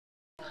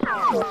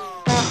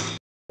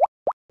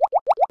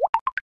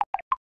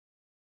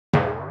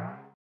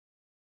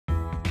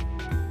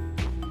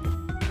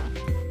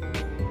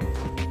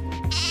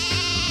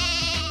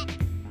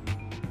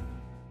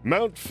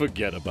Mount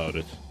Forget About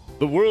It.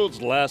 The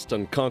world's last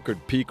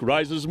unconquered peak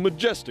rises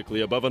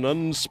majestically above an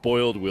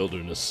unspoiled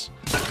wilderness.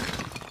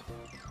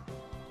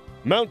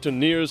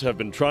 Mountaineers have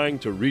been trying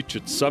to reach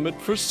its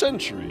summit for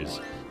centuries,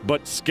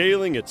 but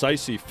scaling its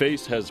icy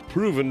face has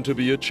proven to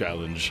be a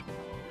challenge.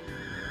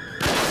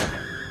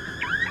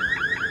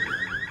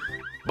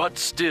 But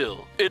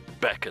still, it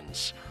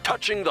beckons,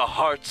 touching the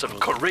hearts of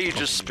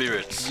courageous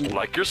spirits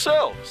like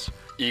yourselves,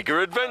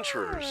 eager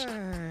adventurers,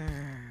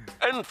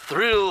 and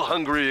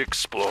thrill-hungry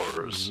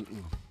explorers.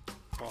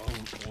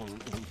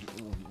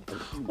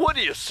 What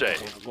do you say?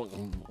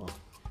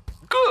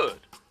 Good.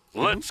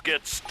 Let's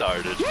get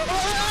started.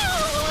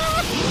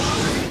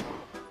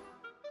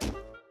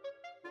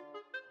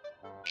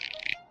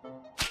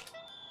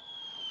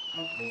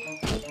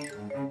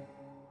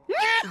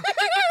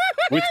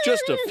 With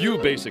just a few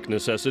basic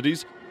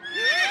necessities,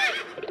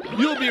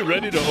 you'll be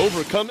ready to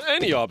overcome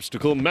any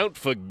obstacle Mount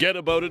Forget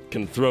About It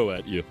can throw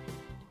at you.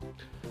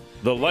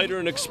 The lighter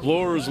an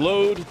explorer's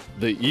load,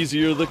 the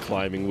easier the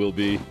climbing will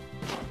be.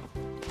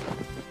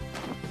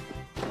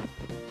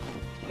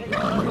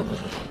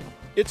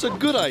 It's a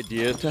good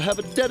idea to have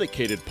a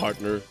dedicated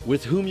partner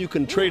with whom you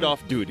can trade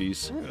off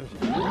duties,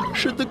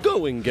 should the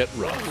going get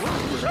rough.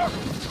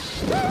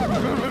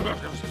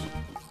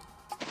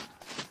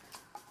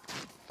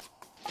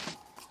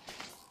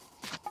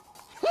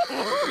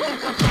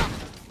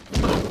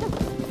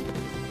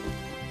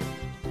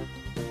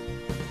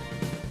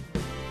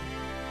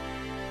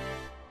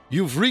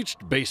 You've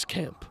reached base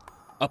camp,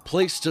 a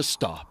place to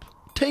stop,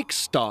 take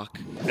stock,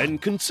 and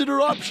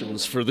consider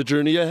options for the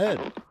journey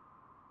ahead.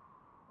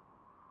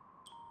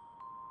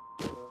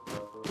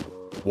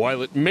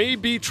 While it may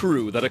be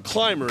true that a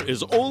climber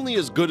is only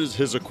as good as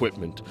his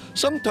equipment,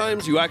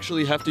 sometimes you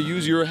actually have to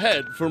use your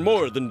head for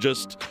more than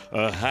just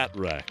a hat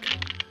rack.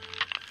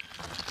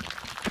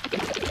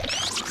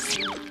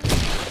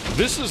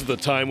 This is the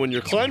time when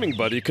your climbing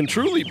buddy can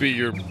truly be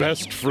your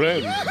best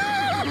friend.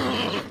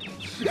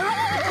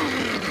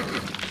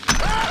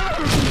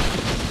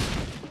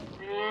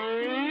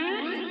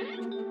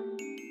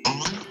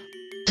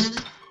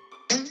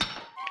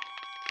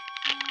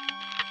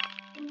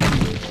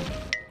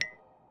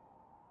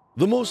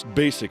 The most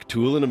basic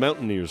tool in a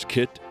mountaineer's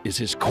kit is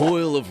his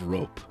coil of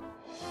rope.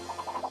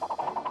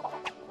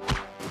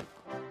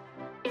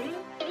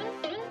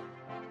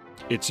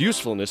 Its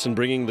usefulness in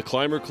bringing the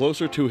climber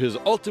closer to his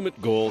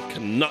ultimate goal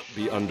cannot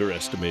be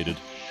underestimated.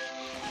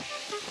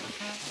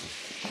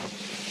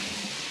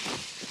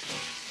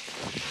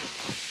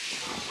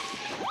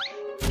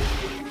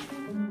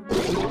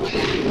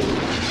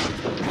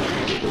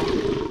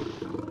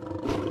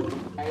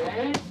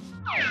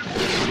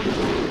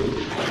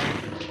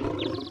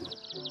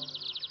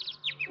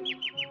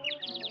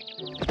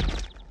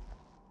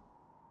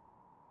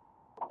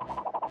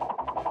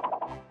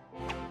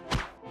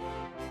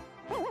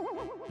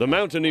 The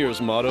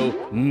mountaineer's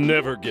motto,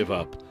 "Never give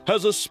up,"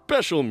 has a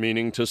special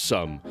meaning to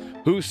some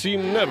who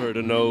seem never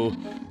to know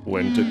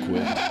when to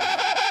quit.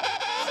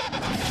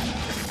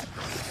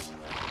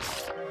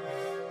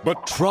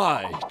 But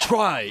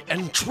try,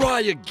 and try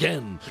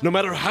again, no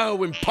matter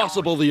how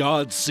impossible the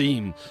odds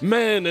seem.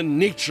 Man and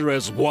nature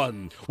as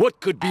one. What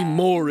could be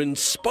more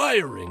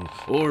inspiring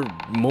or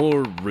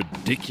more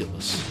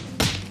ridiculous?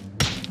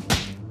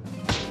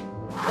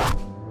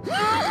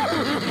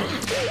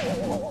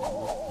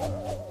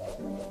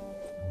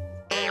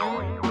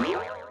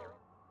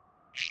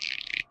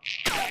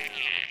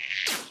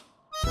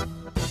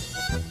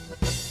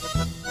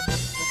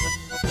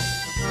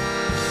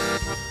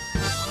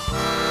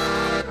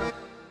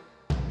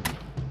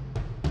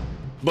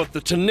 But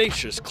the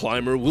tenacious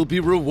climber will be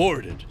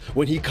rewarded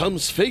when he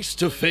comes face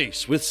to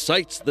face with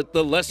sights that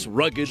the less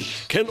rugged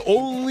can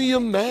only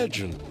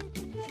imagine.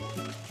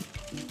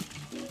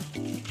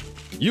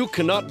 You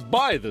cannot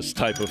buy this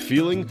type of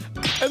feeling,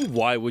 and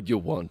why would you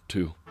want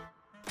to?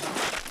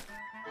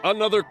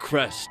 Another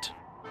crest,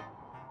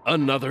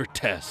 another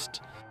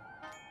test,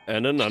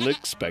 and an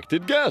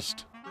unexpected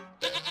guest.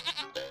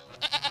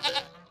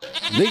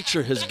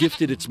 Nature has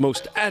gifted its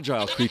most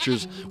agile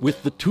creatures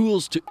with the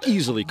tools to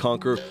easily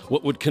conquer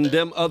what would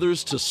condemn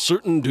others to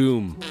certain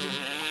doom.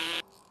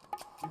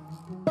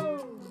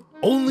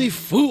 Only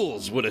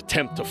fools would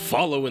attempt to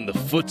follow in the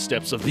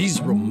footsteps of these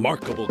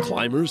remarkable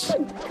climbers.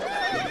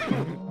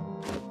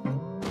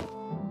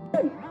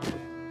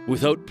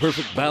 Without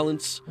perfect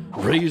balance,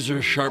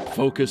 razor-sharp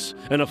focus,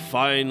 and a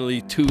finely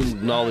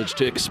tuned knowledge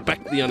to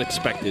expect the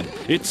unexpected,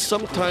 it's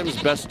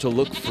sometimes best to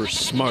look for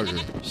smarter,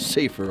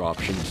 safer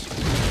options.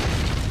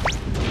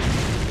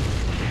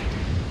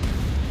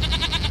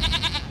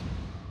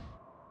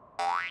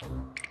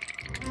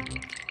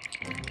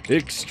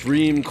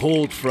 Extreme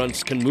cold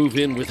fronts can move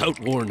in without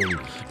warning,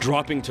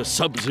 dropping to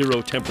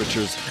sub-zero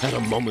temperatures at a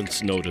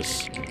moment's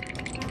notice.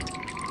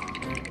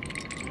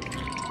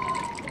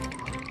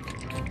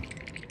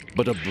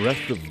 but a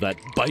breath of that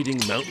biting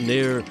mountain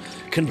air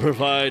can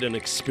provide an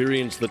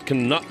experience that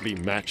cannot be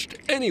matched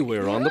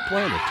anywhere on the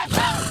planet.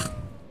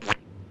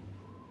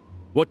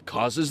 What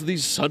causes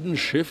these sudden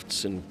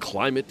shifts in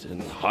climate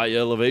and high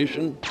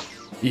elevation?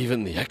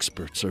 Even the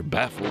experts are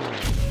baffled.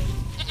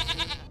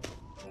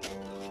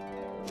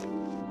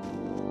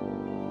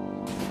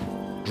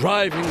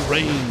 Driving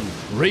rain,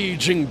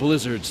 raging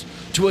blizzards.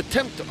 To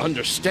attempt to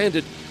understand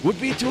it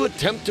would be to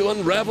attempt to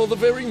unravel the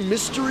very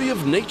mystery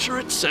of nature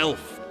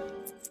itself.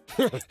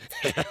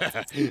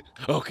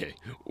 Okay,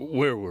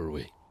 where were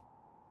we?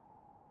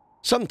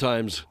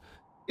 Sometimes,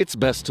 it's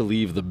best to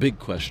leave the big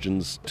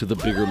questions to the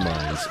bigger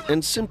minds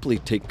and simply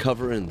take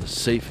cover in the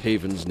safe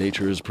havens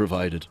nature has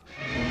provided.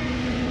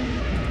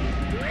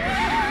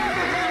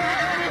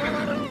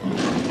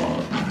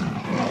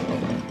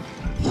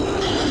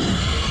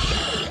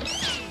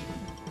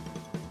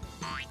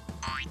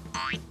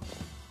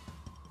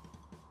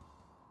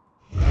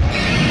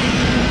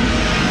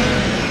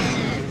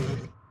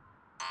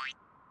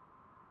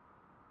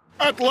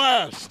 At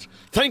last,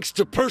 thanks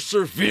to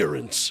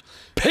perseverance,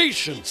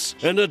 patience,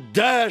 and a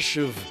dash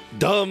of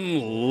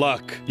dumb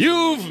luck,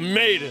 you've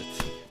made it!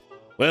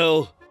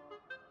 Well,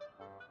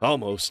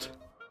 almost.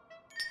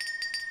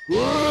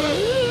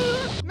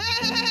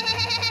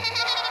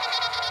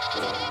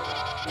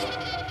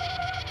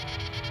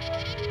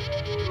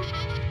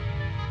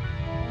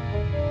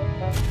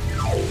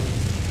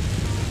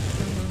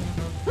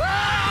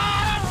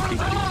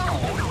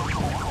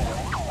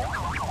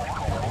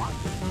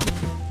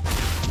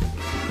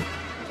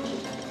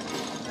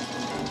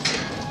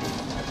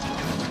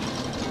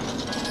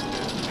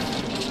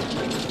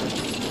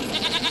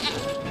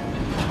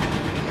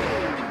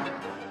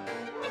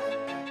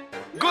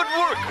 Good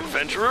work,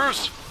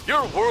 adventurers!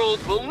 Your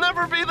world will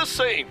never be the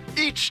same.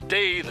 Each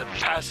day that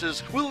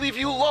passes will leave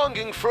you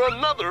longing for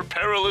another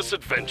perilous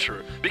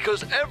adventure,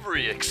 because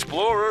every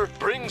explorer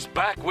brings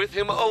back with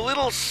him a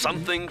little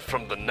something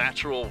from the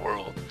natural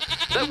world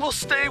that will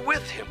stay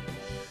with him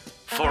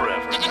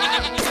forever.